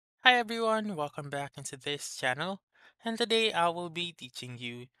Hi everyone, welcome back into this channel. And today I will be teaching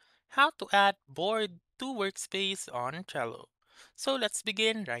you how to add board to Workspace on Trello. So let's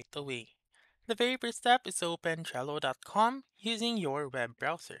begin right away. The very first step is to open Trello.com using your web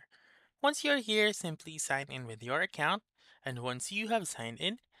browser. Once you're here, simply sign in with your account, and once you have signed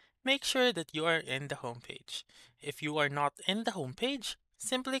in, make sure that you are in the home page. If you are not in the home page,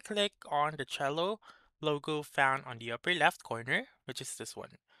 simply click on the Trello logo found on the upper left corner, which is this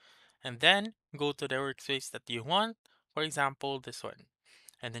one, and then go to the workspace that you want, for example, this one.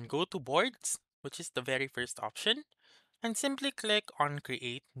 And then go to boards, which is the very first option, and simply click on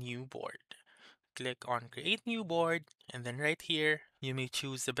create new board. Click on create new board, and then right here, you may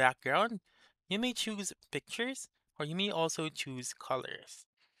choose the background, you may choose pictures, or you may also choose colors.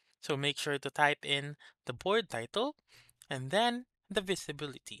 So make sure to type in the board title and then the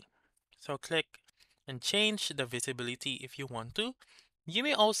visibility. So click and change the visibility if you want to. You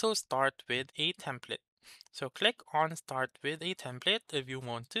may also start with a template. So click on start with a template if you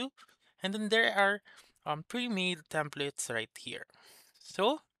want to. And then there are pre-made templates right here.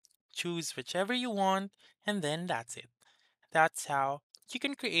 So choose whichever you want and then that's it. That's how you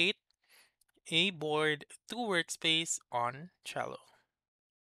can create a board to Workspace on Trello.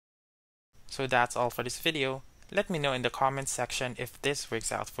 So that's all for this video. Let me know in the comments section if this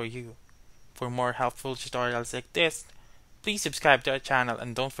works out for you. For more helpful tutorials like this, please subscribe to our channel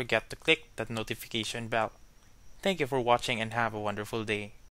and don't forget to click that notification bell. Thank you for watching and have a wonderful day.